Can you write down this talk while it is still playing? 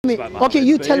Okay,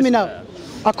 you tell me now.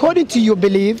 According to your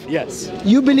belief, yes,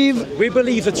 you believe. We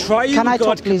believe the triune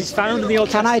God can be found in the Old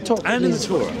Testament and in the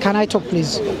Torah. Can I talk,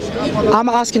 please? I'm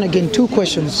asking again 2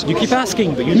 questions. You keep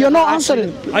asking, but you're not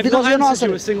answering. Because you're not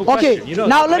answering a single question. Okay,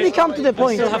 now let me come to the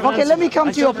point. Okay, let me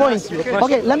come to your point.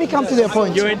 Okay, let me come to the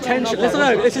point. Your intention. Listen,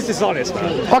 no, this is dishonest,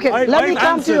 man. Okay, let me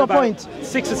come to your point.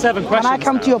 6 or 7 questions. Can I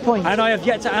come to your point? And I have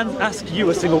yet to ask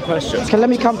you a single question. Okay, let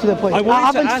me come to the point. I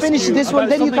haven't finished this one.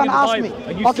 Then you can ask me.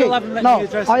 Okay, no,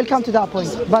 I'll come to that point.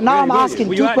 But now I'm asking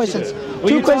 2 questions.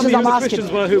 2 questions I'm asking.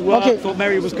 Okay, thought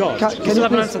Mary was God. You still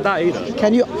haven't answered that either.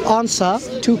 Can you answer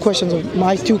 2 questions of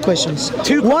my 2 questions?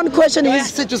 One question is. I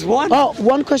said just one. Oh,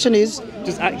 one question is.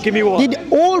 Just give me one. Did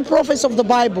all prophets of the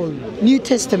Bible, New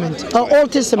Testament,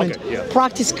 Old Testament,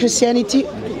 practice Christianity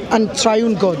and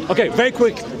triune God? Okay, very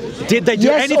quick. Did they do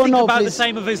anything about the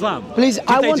same of Islam? Please,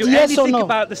 I want yes or no. Anything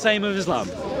about the same of Islam?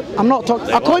 I'm not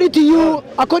talking. According to you, no.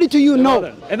 According to you, no.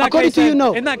 In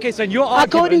that case, then your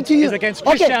argument is against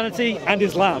Christianity and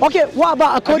Islam. Okay, what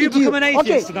about according to you? Have you become an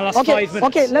atheist in the last 5 minutes?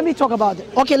 Okay, let me talk about it.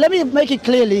 Okay, let me make it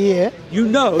clearly here. You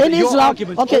know that your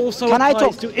argument also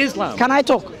applies to Islam. Can I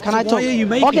talk? Can I talk? Why are you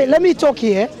making Okay, let me talk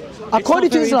here.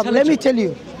 According to Islam, let me tell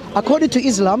you. According to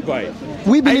Islam,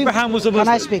 we believe. Abraham was a Muslim.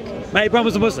 Can I speak? Abraham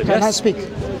was a Muslim. Can I speak?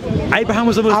 Abraham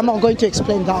was a Muslim. I'm not going to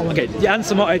explain that one. Okay,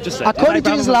 answer what I just said. According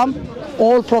to Islam,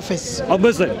 all prophets are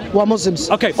Muslim. Were Muslims.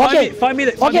 Okay, find me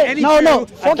any no,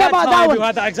 Jew forget about that one. Who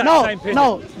had that exact same opinion.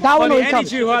 No, that one will come.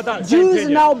 Jew who had that Jews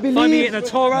same now believe. Find me in the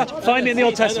Torah. Find me in the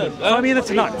Old Testament. Find me in the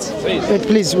Tanakh. Wait,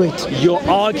 please wait. Your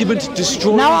argument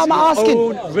destroys now I'm asking,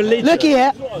 your own religion. Look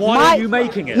here. Why are you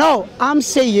making it? No, I'm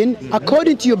saying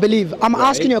according to your belief. I'm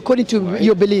asking you according to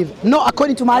your belief, not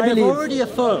according to my belief. I have already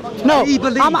affirmed. No,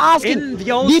 I'm asking.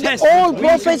 Did all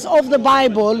prophets of the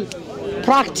Bible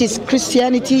practice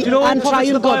Christianity and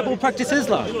triune God? Bible practice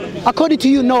Islam? According to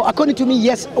you, no. According to me,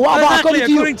 yes. What about according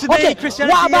to you? Okay.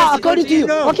 What about according to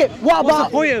you? Okay. What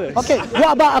about? Okay.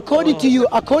 What about according to you?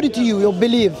 According to you, your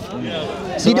belief.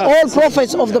 Did all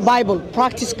prophets of the Bible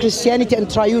practice Christianity and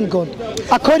triune God?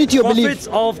 According to your belief. Prophets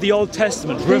of the Old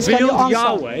Testament revealed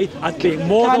Yahweh as being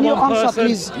more than one person.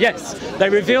 Please? Yes. They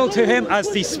revealed to him as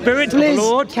the Spirit of the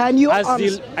Lord, as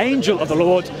the angel of the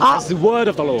Lord, as the word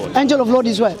of the Lord. Angel of the Lord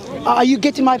is where? Are you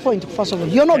getting my point, first of all?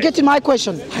 You're not getting my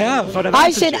question. I have.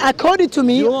 I said according to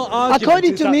me,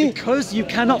 because you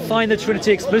cannot find the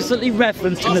Trinity explicitly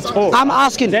referenced in the Torah. I'm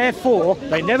asking. Therefore,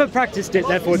 they never practiced it,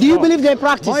 therefore it's Do you believe they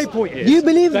practiced? My point is, do you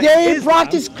believe they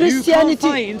practiced Christianity?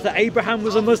 You can't find that Abraham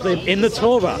was a Muslim in the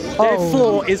Torah.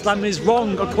 Therefore, Islam is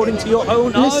wrong according to your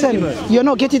own argument. You're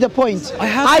not getting the point.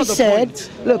 I said,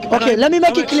 look, okay, let me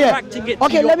make it clear.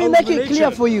 Okay, let me make it clear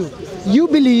for you. You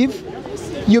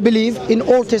believe in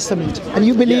Old Testament and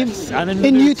you believe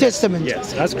in New Testament.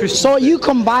 Yes, that's Christian. So you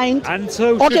combined. And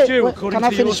so okay, you, can I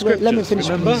finish? Wait, let me finish,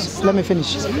 please. Let me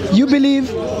finish. You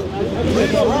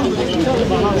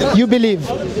believe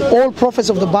all prophets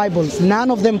of the Bible,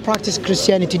 none of them practice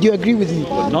Christianity. Do you agree with me?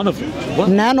 None of them. What?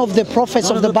 None of the prophets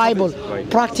of the Bible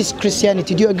practice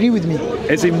Christianity. Do you agree with me?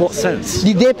 As in what sense?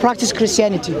 Did they practice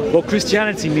Christianity? Well,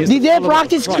 Christianity means. Did they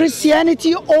practice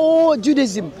Christianity or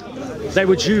Judaism? They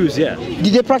were Jews, yeah.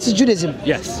 Did they practice Judaism?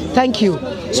 Yes. Thank you.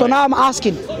 So now I'm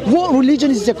asking, what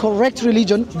religion is the correct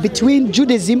religion between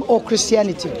Judaism or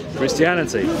Christianity?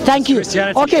 Christianity. Thank you.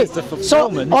 Christianity is the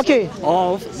fulfillment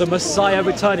of the Messiah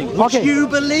returning, which you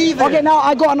believe in. Okay, now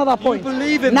I got another point. You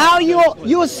believe in now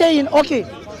you're saying, okay,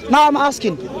 now I'm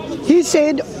asking. He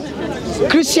said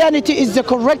Christianity is the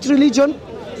correct religion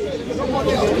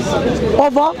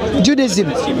over Judaism,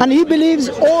 and he believes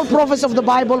all prophets of the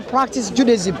Bible practice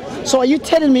Judaism. So are you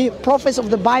telling me prophets of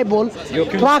the Bible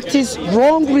practice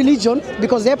wrong religion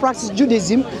because they practice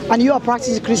Judaism and you are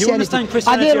practicing Christianity? You understand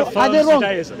Christianity are they wrong?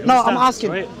 Judaism? No, I'm asking.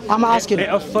 Right? I'm asking. It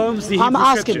affirms the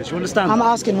Hebrew scriptures. You understand? I'm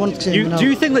asking one thing. Do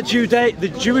you think that the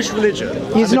Jewish religion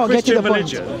is not getting the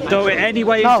religion, though in any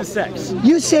way intersects?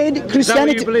 You said Christianity. Is that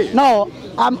what you believe? No.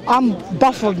 I'm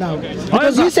baffled now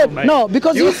because you said no.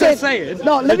 Because you said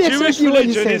no. Let me explain to you what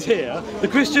you said. The Jewish religion is here. The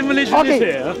Christian religion is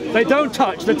here. They don't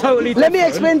touch. They're totally different. Let me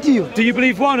explain to you. Do you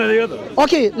believe one or the other?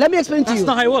 Okay, let me explain to you. That's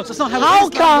not how it works. That's not how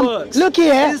Islam works. Look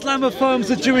here. Islam affirms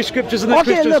the Jewish scriptures and the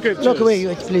Christian scriptures. Look,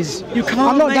 wait, please. You can't.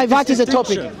 I'm not diverting the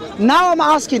topic. Now I'm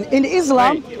asking. In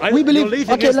Islam, we believe.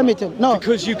 Okay, let me tell. No,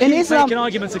 because you keep making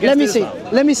arguments against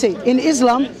Islam. Let me say. In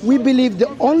Islam, we believe the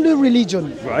only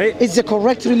religion is the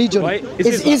correct religion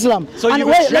is Islam. So you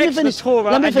let me finish.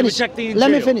 Let me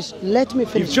finish. Let me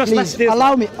finish. You've just please. left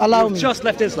Islam. Allow me. You've just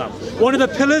left Islam. One of the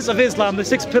pillars of Islam, the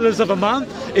 6 pillars of Iman,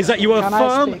 is that you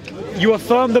affirm you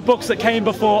affirm the books that came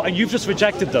before, and you've just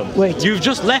rejected them. Wait. You've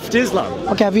just left Islam.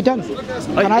 Okay, have you done?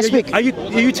 Can I speak? Are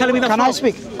you telling me that? Can I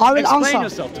speak? I will Explain answer.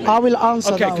 yourself to me. I will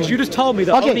answer. Okay, because you just told me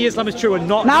that only Islam is true and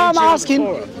not. Now I'm asking,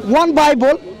 one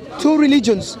Bible, two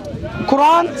religions.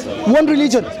 Quran, one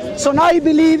religion. So now he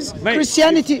believes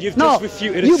Christianity. You've just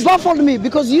refuted you it. baffled me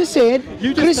because you said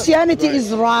Christianity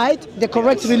is right, the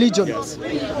correct religion. Yes.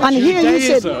 And here you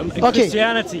said, and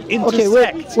Christianity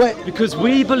intersect wait. because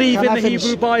we believe in the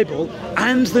Hebrew Bible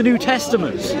and the New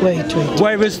Testament. Wait.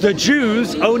 Whereas the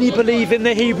Jews only believe in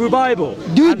the Hebrew Bible.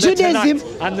 Do and Judaism?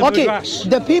 The and the Midrash.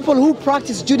 The people who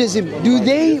practice Judaism, do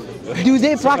they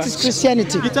practice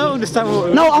Christianity? You don't understand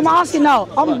what. No, I'm asking now.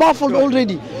 I'm baffled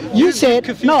already. You said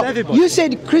You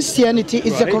said Christianity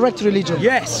is the correct religion.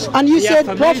 Yes. And you said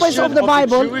prophets of the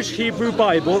Bible, the Jewish Hebrew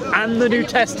Bible, and the New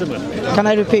Testament. Can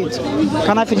I repeat?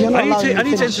 Can I finish? I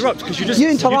need to interrupt because you just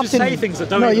say things that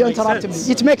don't you make interrupted sense.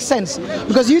 me. It makes sense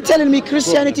because you're telling me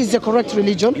Christianity is the correct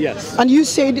religion. Yes. And you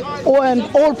said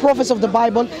all prophets of the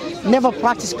Bible never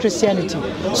practice Christianity.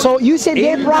 So you said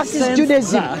they practice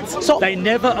Judaism. So they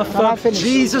never affirmed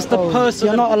Jesus, the person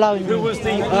you're not allowing who was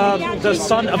the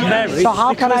son of Mary. So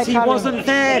how can I? He wasn't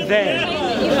there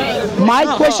then. My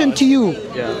question to you: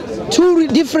 two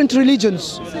different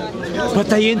religions. But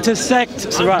they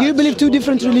intersect, Siraj. Do you believe two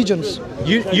different religions?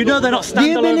 You know they're not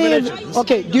standalone religions.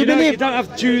 Okay. Do you believe? You don't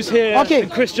have Jews here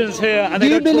and Christians here. And do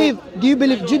you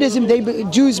believe Judaism?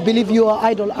 Jews believe you are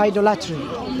idolatry.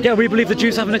 Yeah, we believe the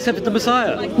Jews haven't accepted the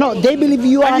Messiah. No, they believe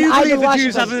you are an idol. You believe the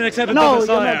Jews haven't accepted the Messiah.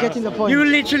 No, you're not getting the point. You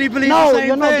literally believe the same thing. No,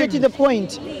 you're not getting the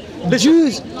point. The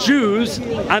Jews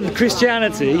and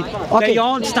Christianity, they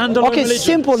aren't standalone religions.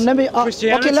 Simple. Let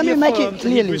me make it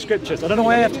clearly. Scriptures. I don't know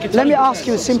why I have to keep Let me ask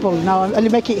you simple now. I'll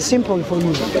make it simple for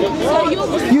you.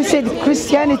 You said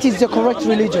Christianity is the correct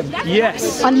religion.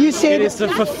 Yes. And you said it is the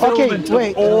fulfillment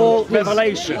of all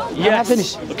revelation. Yes. I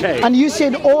finish. Okay. And you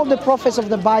said all the prophets of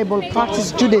the Bible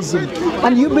practice Judaism,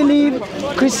 and you believe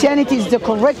Christianity is the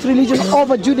correct religion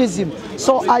over Judaism.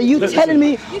 So are you telling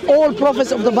me all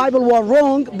prophets of the Bible were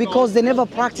wrong because they never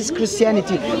practiced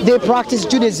Christianity? They practiced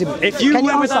Judaism. If you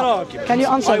went with that argument, can you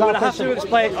answer that question? I will have to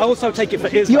explain. I also take it for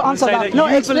Islam. You answer that. No,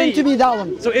 explain to me that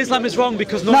one. So Islam is wrong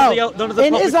because none of the prophets.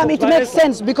 In Islam, it makes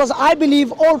sense because I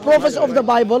believe all prophets of the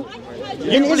Bible.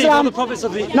 In Islam,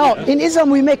 in Islam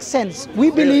we make sense.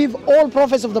 We believe all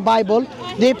prophets of the Bible,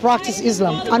 they practice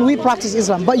Islam, and we practice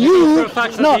Islam. But you,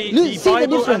 see the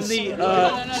difference.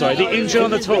 The Injil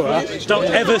and the Torah don't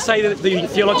ever say that the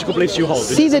theological beliefs you hold.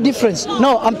 See the difference.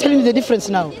 No, I'm telling you the difference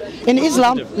now. In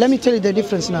Islam, let me tell you the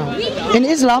difference now. In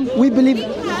Islam, we believe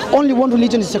only one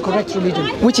religion is the correct religion,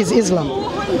 which is Islam.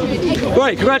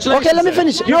 Right, congratulations. Okay, let me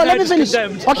finish. No, let me finish.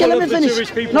 Okay, let me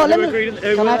finish. No, let me.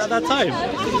 At that time.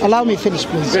 Allow me finish,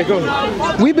 please. Okay, go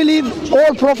on. We believe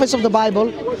all prophets of the Bible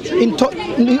in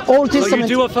the Old Testament. So you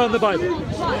do affirm the Bible?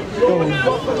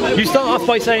 You start off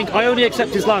by saying, I only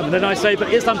accept Islam, and then I say,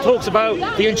 but Islam talks about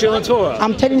the Injil and Torah.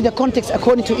 I'm telling you the context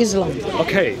according to Islam.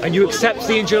 Okay, and you accept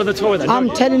the Injil and the Torah then? I'm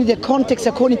telling you the context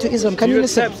according to Islam. Can you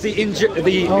listen? Accept the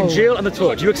Injil and the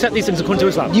Torah? Do you accept these things according to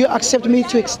Islam? Do you accept me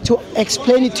to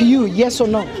explain it to you, yes or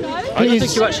no? Please. I don't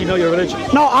think you actually know your religion.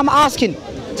 No, I'm asking.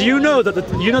 Do you know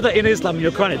that in Islam in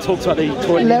your Quran it talks about the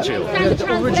Torah and Injil?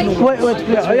 Wait, please.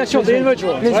 The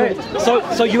original ones,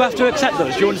 right? So you have to accept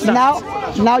those. Do you understand?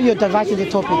 Now you're diverting the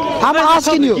topic. I'm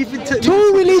asking you.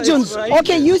 Two religions.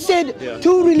 Okay, you said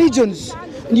two religions.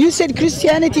 You said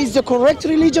Christianity is the correct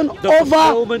religion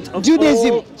over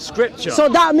Judaism. Scripture. So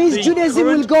that means Judaism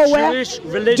will go where?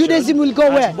 Judaism will go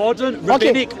where? Modern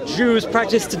rabbinic Jews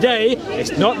practice today.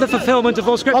 It's not the fulfillment of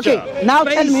all Scripture. Okay, now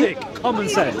tell me. Common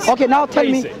sense. Okay, now tell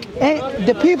me.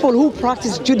 The people who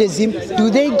practice Judaism, do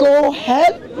they go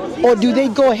hell or do they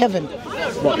go heaven?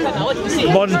 What?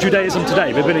 Modern Judaism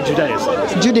today, rabbinic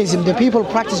Judaism. Judaism, the people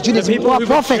practice Judaism. The people who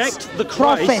prophets. The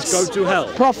Christ go to hell.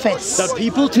 Prophets. The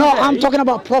people today. No, I'm talking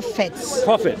about prophets.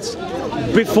 Prophets.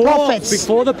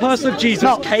 Before the person of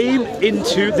Jesus came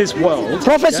into this world,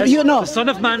 prophets, the Son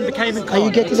of Man became incarnate. Are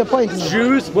you getting the point?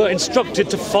 Jews were instructed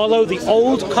to follow the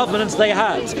old covenants they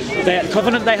had. The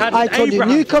covenant they had with Abraham. I told you,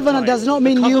 new covenant does not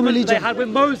mean new religion. The covenant they had with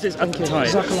Moses at the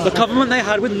time. The covenant they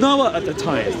had with Noah at the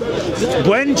time.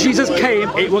 When Jesus came,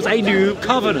 it was a new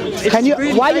covenant.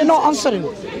 Why are you not answering?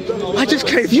 I just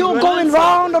gave you You're going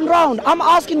round and round. I'm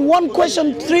asking one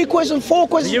question, 3 questions, 4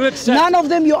 questions. None of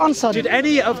them you answered. Did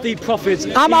any of the prophets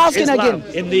teach Islam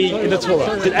in the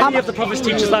Torah? Did any of the prophets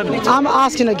teach Islam in the Torah? I'm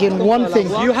asking again one thing.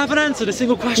 You haven't answered a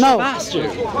single question I've asked you.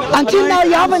 Until now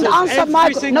you haven't answered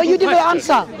my question. No, you didn't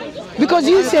answer. Because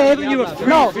you said,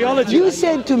 you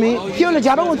said to me, theology,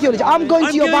 I don't want theology. I'm going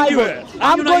to your Bible.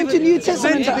 I'm going to New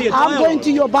Testament. I'm going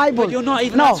to your Bible. But you're not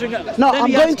even no, answering it. no,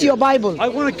 I'm going to your Bible. I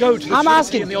want to go to the I'm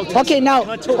asking. in the Old Testament. Okay, now,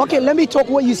 okay, let me talk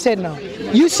what you said now.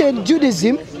 You said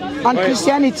Judaism and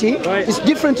Christianity is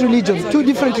different religions, two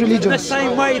different religions. The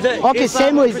same way that okay,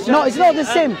 same way. No, it's not the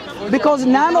same. Because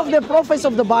none of the prophets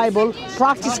of the Bible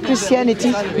practiced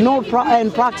Christianity nor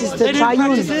practiced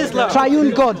the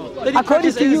triune God.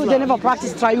 According to you, they never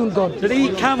practiced triune God. Did they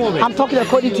eat camel meat? I'm talking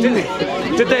according to you.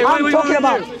 Did they? I'm talking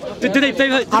about.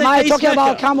 Am I talking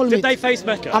about camel meat? Did they face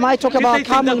Mecca? Am I talking about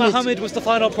camel meat? Did they think that Muhammad was the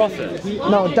final prophet?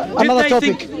 No, another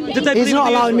topic. He's not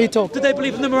allowing me to talk. Did they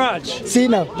believe in the Mirage? See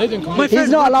now, he's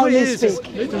not allowing me to speak.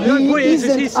 He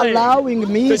isn't allowing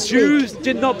me to speak. The Jews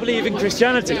did not believe in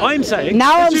Christianity. I'm saying.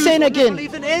 Now I'm saying again.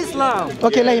 Believe in Islam.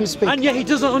 Okay, let him speak. And yet he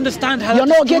doesn't understand how. You're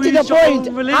not getting the point.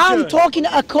 I'm talking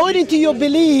according to your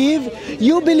belief.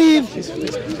 You believe.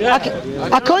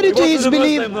 According to his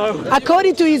belief.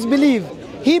 According to his belief.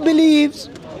 He believes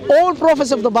all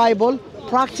prophets of the Bible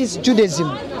practice Judaism.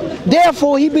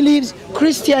 Therefore, he believes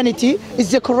Christianity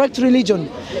is the correct religion.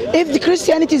 If the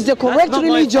Christianity is the correct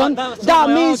religion, that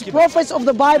means prophets of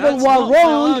the Bible were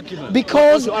wrong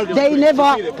because they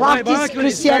never practiced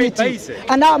Christianity.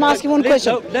 And now I'm asking one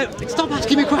question. Stop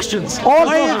asking me questions.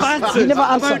 I have answered. You never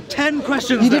answered. About 10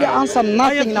 questions. You didn't answer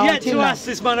nothing now. I have yet to ask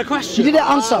this man a question. You didn't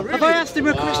answer. Have I asked him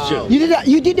a question? You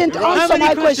didn't answer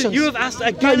my question. You have asked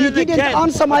again and again. No, you didn't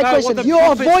answer my question.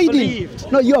 You're avoiding.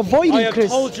 No, you're avoiding,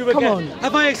 Chris. Come on.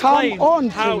 Have I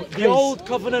explained how the old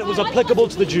covenant was applicable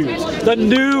to the Jews? The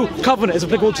new covenant is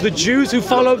applicable to the Jews who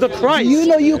follow the Christ. You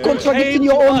know you're contradicting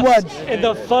your own words. In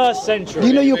the first century.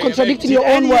 You know you're contradicting your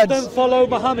own words. Did any of them follow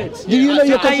Muhammad? Do you know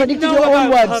you're contradicting your own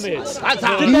words?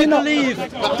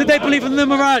 Did they believe in the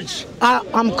Mirage?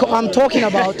 I'm talking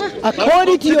about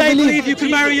according to your belief. Did they believe you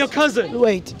can marry your cousin?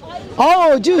 Wait.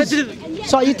 Oh, Jews.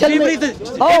 So you tell me? In the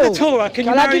Torah, can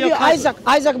you marry your cousin?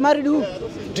 Isaac married who?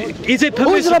 Is it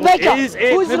permissible? Who's Rebecca?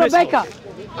 Who's Rebecca?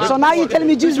 So now you tell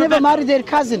me Jews never married their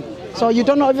cousin. So you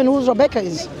don't know even who Rebecca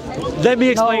is. Let me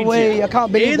explain. No way, I can't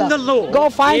believe that. In the law, go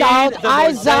find out.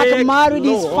 Isaac married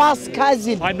his first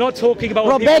cousin. I'm not talking about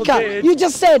what Rebecca. people did. You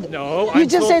just said. No, you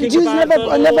just said Jews never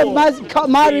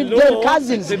married their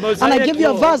cousins. And I give you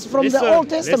a verse from the Old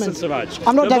Testament. Siraj,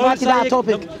 I'm not diverting that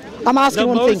topic. I'm asking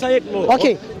one thing.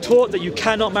 Okay. Taught that you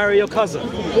cannot marry your cousin.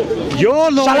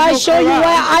 Your law. Shall I show you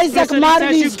where Isaac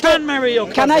married his? You can marry your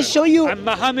cousin. Can I show you?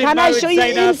 Can I show you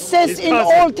incest in the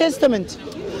Old Testament?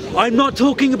 I'm not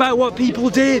talking about what people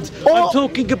did. I'm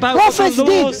talking about what the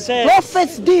law said.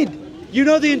 Prophets did. You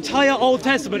know the entire Old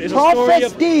Testament is a story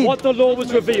of what the law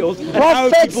was revealed and how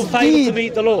people failed to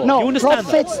meet the law. No, you understand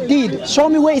prophets did. Show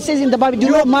me where it says in the Bible, do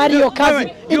not marry your cousin.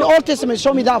 In the Old Testament,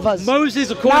 show me that verse.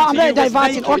 Moses, according to you, was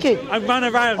naked and ran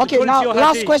around. Okay, now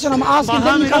last question I'm asking,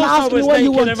 then you can ask me what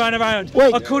you want.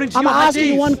 Wait, I'm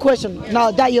asking one question.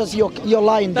 Now that is you're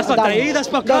lying. That's not Da'i, that's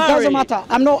Bakari. That doesn't matter.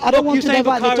 I don't want to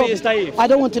divide the topic. I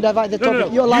don't want to divide the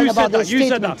topic. You're lying about that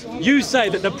statement. You say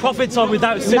that the prophets are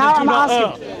without sin and do not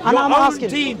err. Now I'm asking.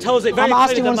 Deen tells it very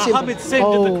clearly that Muhammad sinned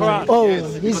in the Quran. Oh,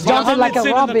 he's jumping like a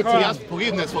rabbit.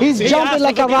 He's jumping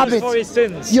like a rabbit.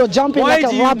 You're jumping like a rabbit.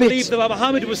 Why do you believe that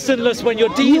Muhammad was sinless when your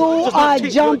Deen You are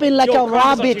jumping like a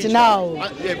rabbit now.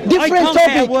 Different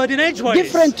topic.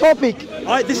 Different topic.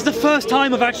 This is the first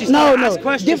time I've actually started to ask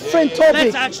questions. Different topic.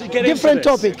 Let's actually get into Different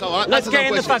this. topic. Let's get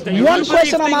in the fact that one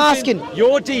question I'm asking.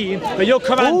 Your Deen, that your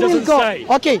Quran doesn't say.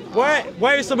 Okay.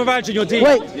 Where is the Miraj in your Deen?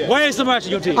 Wait. Where is the Miraj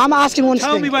in your Deen? I'm asking one thing.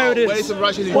 Tell me where it is. What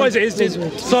is it? Is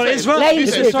it Surah Israel?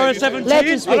 Is it Surah 17? Let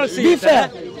him speak. Be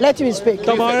fair. Let him speak.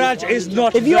 The Miraj is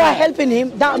not If you are helping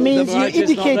him, that means you're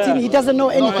indicating he doesn't know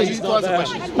anything.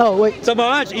 No, wait. So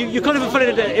Miraj, you can't even put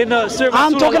it in Surah.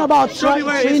 I'm talking about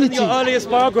Trinity. Your earliest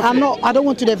biography. I don't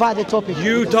want to divide the topic.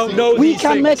 You don't know We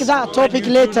can make that topic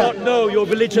later. You do not know your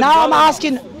religion. Now I'm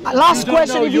asking. Last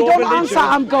question. If you don't answer,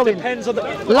 I'm going.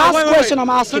 Last question I'm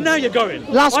asking. So now you're going.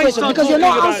 Last question, because you're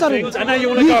not answering.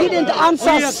 You didn't answer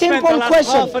a simple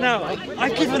question. I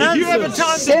give an answer.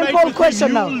 Simple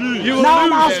question now. Now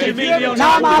I'm asking.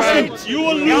 Now I'm asking. You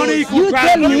will lose. You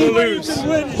tell me who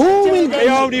will. The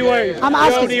only way. I'm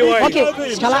asking. Okay.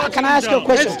 Can I ask you a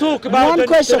question? Let's talk about the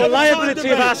reliability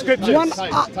of our scriptures. One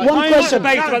question.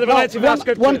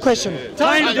 One question.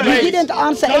 You didn't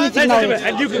answer anything now.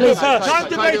 And you can go first.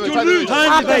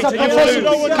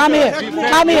 Come here.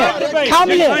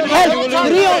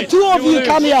 Help. Two of you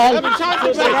come here. Help.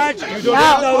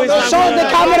 Show the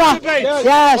camera.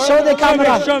 Yeah, show the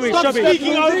camera. Show me.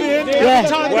 Yeah.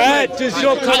 Where does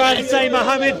your Quran say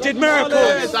Muhammad did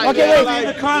miracles? Okay, wait.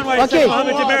 Okay,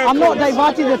 I'm not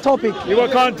diverting the topic. You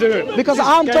can't do it. Because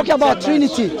I'm talking about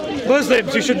Trinity.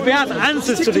 Muslims, you should have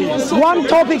answers to these. One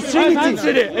topic, Trinity. I've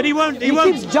answered it, and he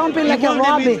keeps jumping like a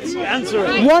rabbit. Answer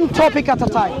it. One topic at a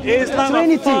time. Islam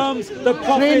affirms the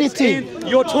prophets in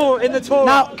your Torah, in the Torah.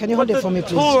 Now, can you hold it for me,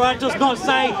 please? Torah does not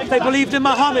say they believed in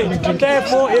Muhammad, and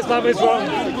therefore Islam is wrong.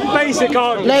 Basic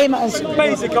argument.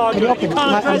 Basic argument. You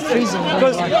can't address it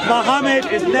because Muhammad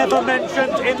is never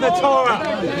mentioned in the Torah.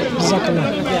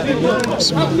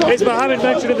 Is Muhammad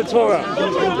mentioned in the Torah?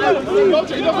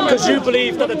 Because you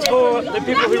believe that the Torah, the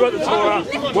people who wrote the Torah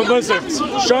were Muslims.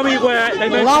 Show me where they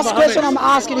mentioned Last Muhammad. question I'm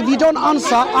asking. If you don't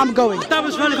answer, I'm going. That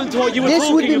was relevant to what you were This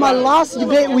talking would be my about. last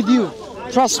debate with you.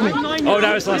 Trust me. Oh,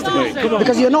 now it's last debate. Come on.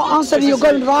 Because you're not answering, you're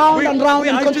going round and round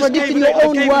and contradicting your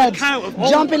own words,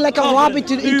 jumping like a rabbit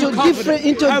into a different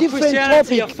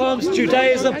Christianity topic. affirms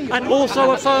Judaism and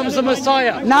also affirms the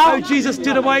Messiah. Now Jesus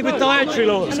did away with dietary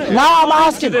laws. Now I'm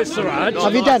asking. This, Siraj.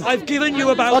 Have you done? I've given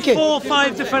you about 4 or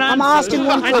 5 different answers. I'm asking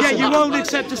one question. And yet you won't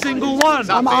accept a single one.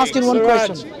 I'm asking one Siraj,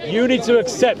 question. You need to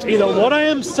accept either what I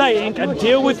am saying and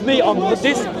deal with me on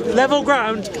this level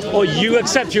ground, or you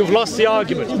accept you've lost the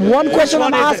argument. One question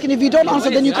I'm asking. If you don't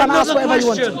answer, then you can ask whatever you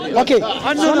want. Okay.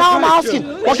 So now I'm asking.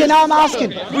 Okay, now I'm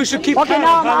asking. We should keep Okay,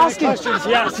 now I'm asking.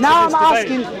 Now I'm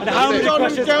asking. And how many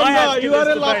questions I ask in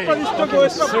this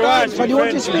debate. Siraj, But you want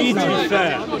to you speak need to be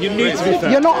fair. You need to be fair.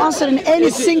 You're not answering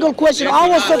any single question. I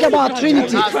was talking about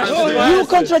Trinity. You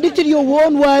contradicted your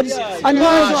own words and you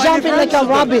were jumping like a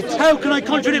rabbit. How can I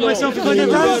contradict myself if I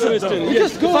never answered them?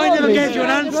 If I never gave you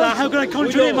an answer, how can I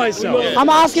contradict myself? I'm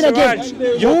asking again.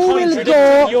 Who will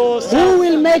go? Who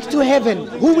will make to heaven?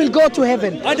 Who will go to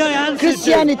heaven?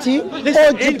 Christianity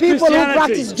or the people who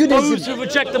practice Judaism? Those who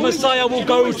reject the Messiah will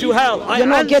go to hell. You're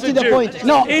not getting the point.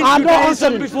 No, I'm not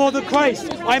answering. Before the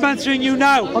Christ, I'm answering you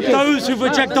now. Okay. Those who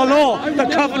reject the law, the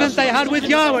covenant they had with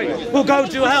Yahweh, will go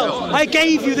to hell. I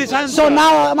gave you this answer. So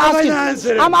now I'm asking.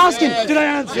 I'm asking. Did I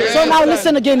answer? So now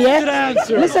listen again, yeah? Did I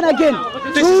answer? Listen again.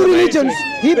 This Two is religions.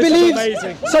 He this believes. Is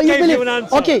amazing. So you Gave believe. You an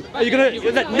answer. Okay. Are you gonna?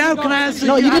 Now can I answer?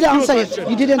 No, you didn't ask answer a it. question?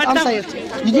 You didn't answer it.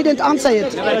 You didn't answer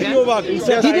it.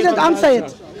 He didn't answer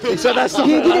it. He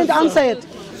didn't answer it.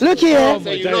 Look here.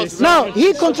 No,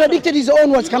 he contradicted his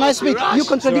own words. Can I speak? You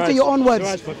contradicted your own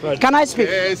words. Can I speak?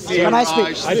 Can I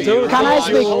speak? Can I speak? Can I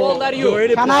speak?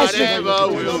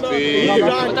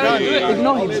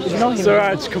 Ignore him. Ignore him.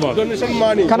 Siraj, come on.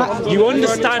 Can I, You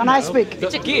understand? Can I speak?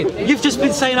 You've just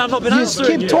been saying I've not been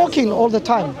answering. You keep talking all the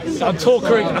time. I'm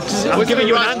talking. I'm giving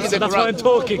you an answer. That's why I'm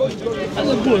talking.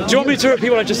 Do you want me to repeat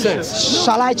what I just said?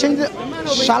 Shall I change it?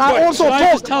 Shall I also Shall I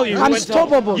talk? just tell you who went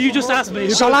Unstoppable. on? You just asked me.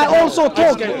 Shall I also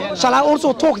talk? Shall I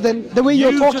also talk then the way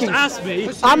you're talking? You just asked me.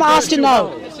 I'm asking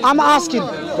now. I'm asking.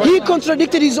 He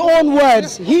contradicted his own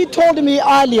words. He told me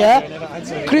earlier,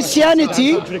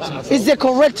 Christianity is the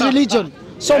correct religion.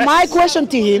 So my question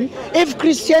to him, if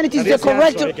Christianity is the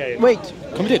correct,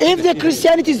 if the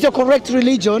Christianity is the correct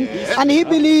religion, and he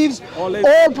believes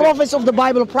all prophets of the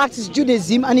Bible practice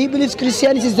Judaism, and he believes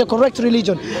Christianity is the correct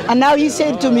religion, and now he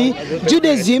said to me,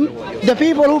 Judaism, the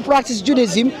people who practice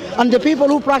Judaism and the people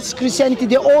who practice Christianity,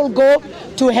 they all go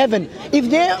to heaven. If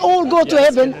they all go to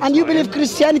heaven, and you believe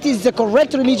Christianity is the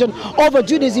correct religion over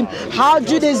Judaism, how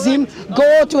Judaism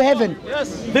go to heaven?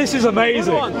 This is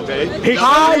amazing. He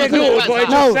How ignored what I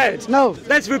just said. No.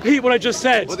 Let's repeat what I just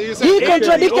said. He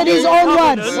contradicted his own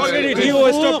words.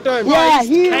 Yeah,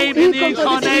 he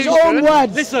contradicted his own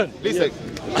words. Listen.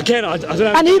 Again, I don't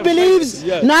know. And he believes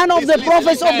none of the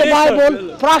prophets of the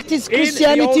Bible practice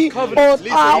Christianity or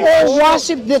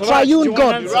worship the triune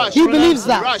God. He believes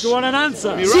that. Do you want an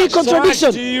answer? See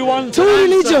contradiction. Two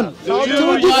religions,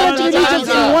 two different religions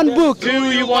in one book.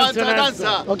 Do you want an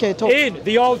answer? Okay, talk. In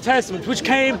the Old Testament, which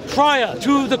came prior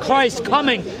to the Christ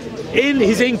coming in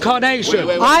his incarnation,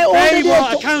 they were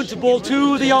accountable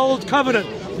to the Old Covenant,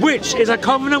 which is a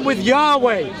covenant with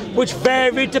Yahweh, which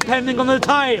varied depending on the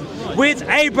time. With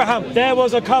Abraham, there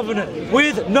was a covenant.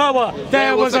 With Noah,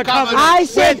 there was a covenant. I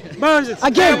said, with Moses,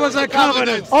 again, there was a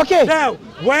covenant. Okay. Now,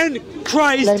 when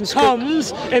Christ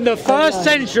comes in the first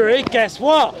century, guess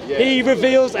what? He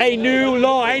reveals a new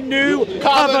law, a new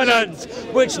covenant,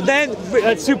 which then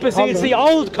supersedes the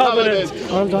old covenant.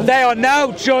 They are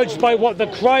now judged by what the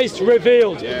Christ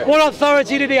revealed. What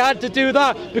authority did he have to do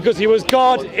that? Because he was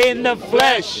God in the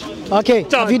flesh. Okay,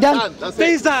 have you done?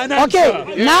 Is that an answer?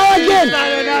 Okay, now again,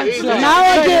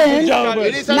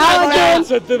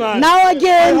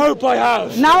 I hope I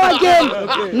have. Now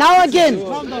again,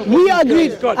 we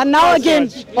agreed, and now again,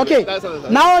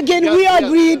 we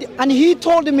agreed, and he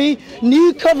told me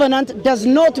new covenant does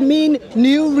not mean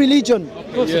new religion.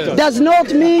 does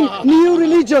not mean new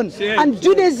religion. And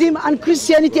Judaism and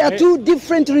Christianity are two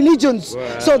different religions.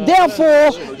 So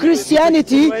therefore,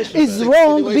 Christianity is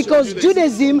wrong because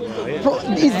Judaism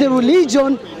is the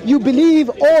religion you believe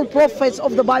all prophets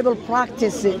of the Bible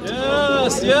practice it.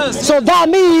 So that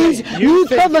means new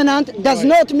covenant does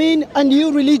not mean a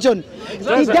new religion.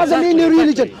 It doesn't mean new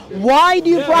religion. Why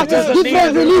do you practice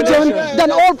different religion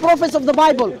than all prophets of the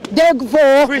Bible?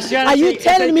 Therefore, are you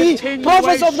telling me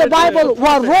prophets of the Bible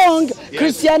were wrong,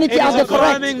 Christianity are the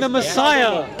correct? The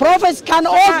Messiah. Prophets, can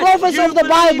all prophets of the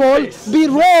Bible be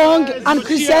wrong and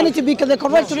Christianity be the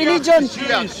correct religion?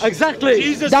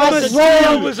 Exactly. That's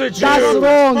wrong. That's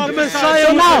wrong. So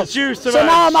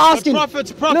now I'm asking,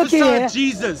 look here.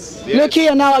 Look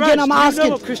here now, again I'm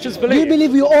asking, do you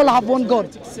believe you all have one God?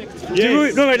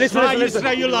 Listen. I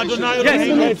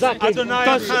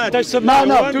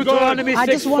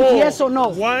just want yes or no.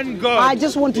 One God. I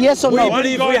just want yes or no. We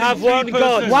believe we have one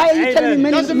God. Why are you telling me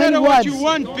many, doesn't many matter words? what you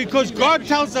want, because God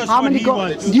tells us How what many He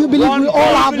gods? wants. Do you believe we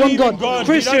all have one God?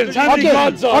 Christians, how many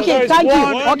gods are Okay, there? thank you.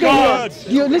 One Okay, God.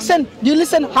 do you listen? Do you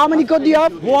listen? How many God do you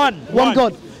have? One. One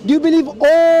God. Do you believe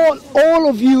all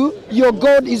of you, your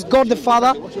God is God the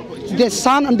Father, the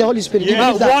Son, and the Holy Spirit? Do you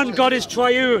believe that? One God is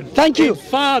triune. Thank you. In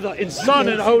Father, in Son,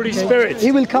 and Holy Spirit.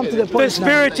 He will come to the point. The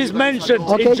Spirit is mentioned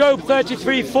in Job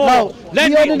 33:4. No,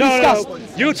 we already discussed.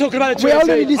 You're talking about the We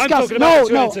Trinity. already discussed. No,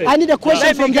 I need a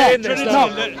question from there. No,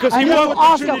 because I you need to won't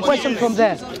ask a question from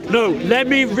there. No, let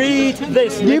me read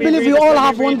this. Do you believe we all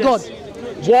have one God?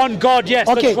 One God, yes,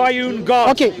 the triune God.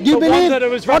 Okay, do you the believe? One that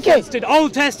was referenced in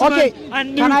Old Testament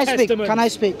and New Testament. Can I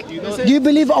speak? Do you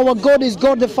believe our God is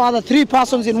God the Father, three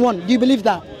persons in one? Do you believe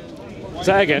that?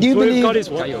 Say again. Do you believe? God is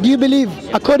what? Do you believe,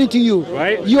 according to you,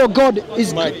 your God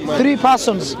is three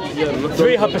persons?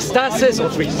 Three hypostases or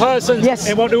three persons. Yes.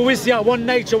 And one ousia, one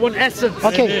nature, one essence.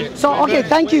 Okay. So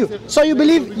thank you. So you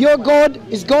believe your God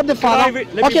is God the Father?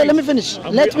 Let me finish.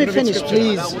 Let me finish,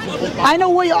 please. I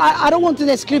know where I don't want to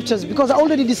the scriptures because I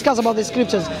already discussed about the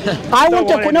scriptures. I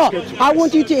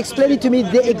want you to explain it to me,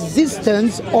 the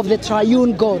existence of the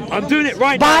triune God. I'm doing it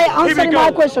right by now. By answering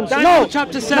my questions. Daniel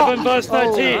chapter 7 verse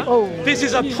 13. This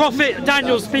is a prophet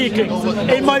Daniel speaking.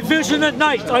 In my vision at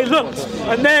night I looked,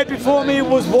 and there before me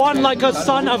was one like a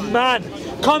son of man,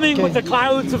 coming with the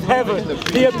clouds of heaven.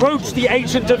 He approached the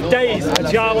Ancient of Days,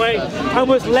 that's Yahweh, and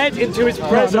was led into his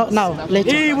presence.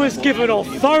 He was given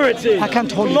authority,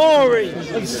 glory,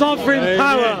 and sovereign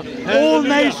power. All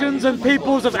nations and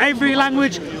peoples of every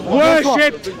language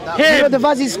worshipped him.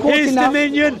 His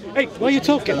dominion. Hey, why are you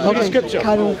talking? Scripture.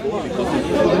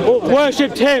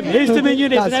 Worshipped him. His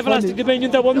dominion is an everlasting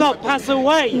dominion that will not pass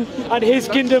away, and his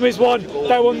kingdom is one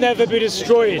that will never be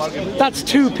destroyed. That's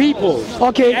two people.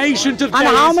 Okay. The Ancient of Days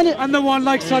and the one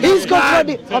like son of man.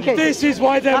 This is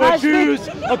why there were Jews,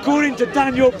 according to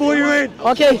Daniel Boyarin,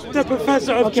 the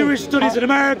professor of Jewish studies in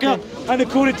America, and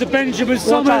according to Benjamin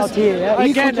Summers,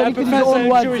 again a professor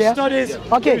in Jewish studies,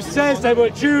 who says there were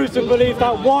Jews who believed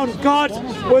that one God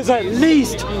was at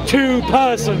least two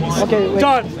persons.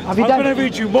 Done. I'm going to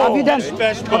read you more. Have you done?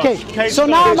 Okay. So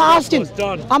now I'm asking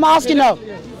now.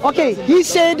 Okay, he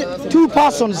said two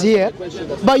persons here,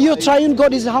 but your triune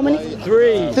God is how many?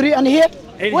 Three. Three, and here?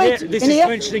 Wait, this is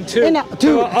mentioning two.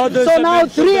 Two. So now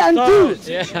 3 and 2.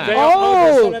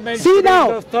 See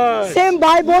now, same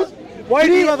Bible.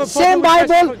 Same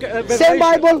Bible,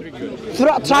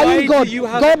 triune God,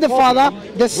 God the Father,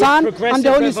 the Son, and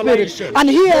the Holy Spirit. And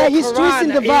here he's twisting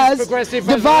the verse,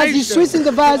 he's twisting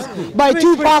the verse by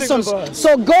two persons.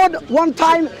 So God, one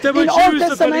time in Old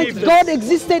Testament, God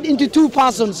existed into two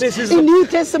persons. In New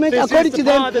Testament, according to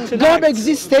them, God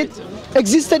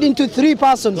existed into three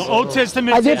persons. The Old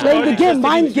Testament are they playing the game,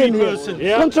 mind game here?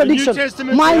 Contradiction,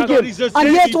 mind game.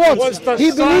 And yet what?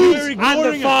 He believes and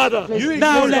the Father.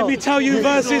 Now let me tell you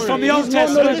verses from the Old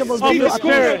Testament of the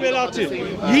Spirit.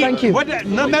 Thank you.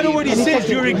 No matter what he says,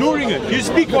 you're ignoring it. You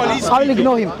speak while he's speaking. I will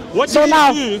ignore him. So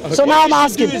now I'm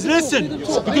asking. Listen.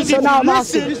 So now I'm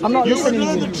asking. I'm not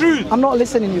listening to you. I'm not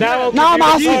listening to you. Now I'm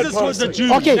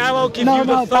asking. Okay. Now I'll give you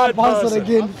the third person.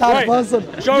 Again. Third person.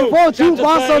 Before two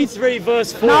persons.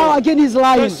 Verse 4. Now again he's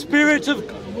lying. The Spirit of...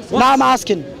 What? Now I'm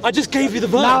asking. I just gave you the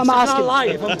verse. Now I'm asking.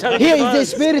 Live. I'm telling here you is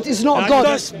the Spirit is not God.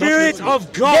 The Spirit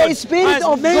of God. The Spirit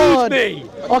of God. Me.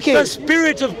 Okay. The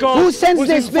Spirit of God. Who sends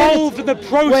the Spirit? Involved in the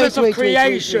process of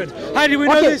creation. How do we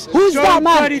know this? Who's Job that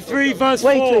man? 33 verse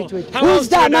 4. Who's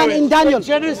that man in Daniel?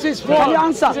 Genesis 1. Can you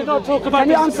answer? Does it not talk about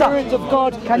the Spirit of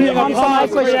God? Can you answer my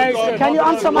question? Can you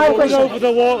answer my question?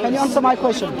 Can you answer my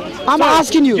question? I'm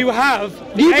asking you. You have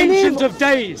the Ancient of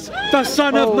Days, the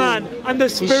Son of Man, and the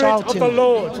Spirit of the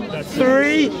Lord.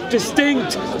 three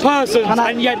distinct persons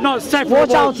and yet not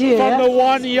separable out here, from the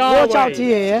one Yahweh. Watch out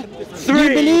here. Three do you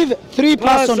believe three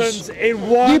persons in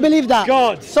one do you believe that?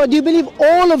 God. So do you believe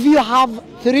all of you have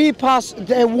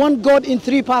one God in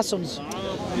three persons?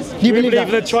 Do you believe in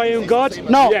the that? triune God?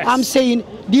 No, yes. I'm saying,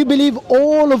 do you believe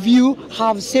all of you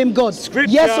have same God?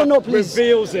 Scripture yes or no, please?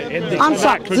 reveals it in the answer,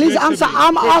 Tanakh. please answer.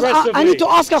 I need to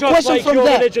ask a question like from your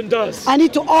there. Religion does. I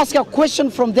need to ask a question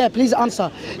from there. Please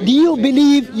answer. Do you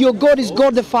believe your God is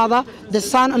God the Father, the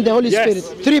Son, and the Holy Yes.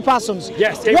 Spirit? Three persons.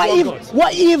 Yes.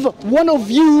 What if one of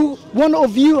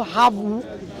you have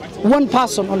one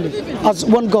person only as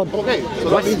one God? Okay. So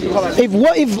that means you have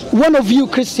If one of you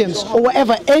Christians or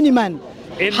whatever, any man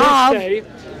in have, this day,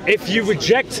 if you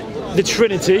reject the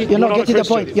Trinity, you're not getting the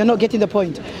point. You're not getting the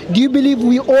point. Do you believe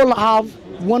we all have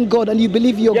one God and you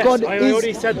believe your yes, God I is...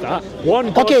 already said that.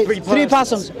 One God, okay, three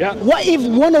persons. Yeah. What if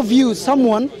one of you,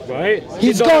 someone, Right.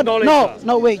 his God...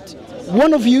 No, wait.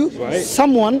 One of you,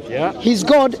 someone, his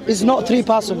God is not three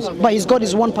persons, but his God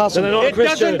is one person. Then they're not It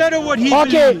doesn't matter what he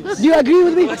Okay, believes. do you agree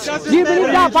with me? Do you believe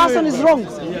that person is wrong?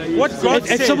 What God If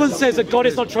says. someone says that God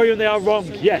is not triune, they are wrong.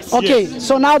 Yes. Okay,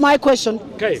 so now my question,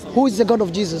 Okay. who is the God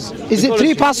of Jesus? Is it God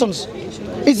three of persons?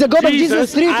 Is the God of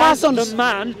Jesus three as persons? the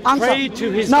man Answer. prayed to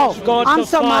his No, God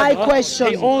answer the my Father, question.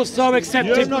 He also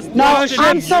accepted. No, worship.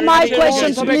 answer my He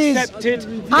questions, also please. accepted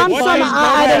Answer my,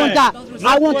 I don't want that.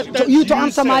 I want you to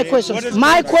answer my questions.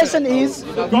 My question is,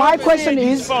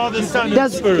 Father, Son,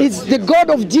 and is the God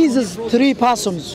of Jesus three persons?